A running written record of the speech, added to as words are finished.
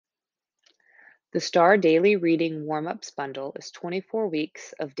The STAAR Daily Reading Warm-Ups Bundle is 24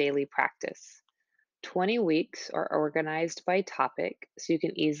 weeks of daily practice. 20 weeks are organized by topic, so you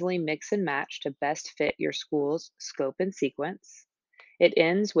can easily mix and match to best fit your school's scope and sequence. It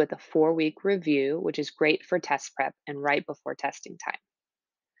ends with a 4-week review, which is great for test prep and right before testing time.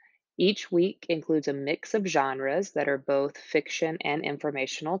 Each week includes a mix of genres that are both fiction and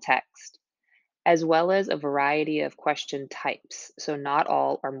informational text, as well as a variety of question types, so not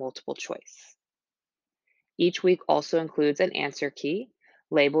all are multiple choice. Each week also includes an answer key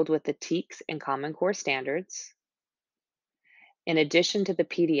labeled with the TEKS and Common Core standards. In addition to the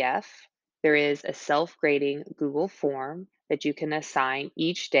PDF, there is a self-grading Google form that you can assign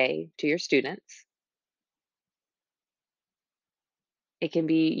each day to your students. It can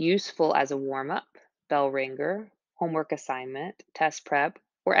be useful as a warm-up, bell ringer, homework assignment, test prep,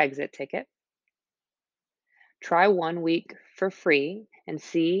 or exit ticket. Try 1 week for free and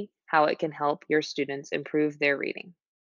see how it can help your students improve their reading.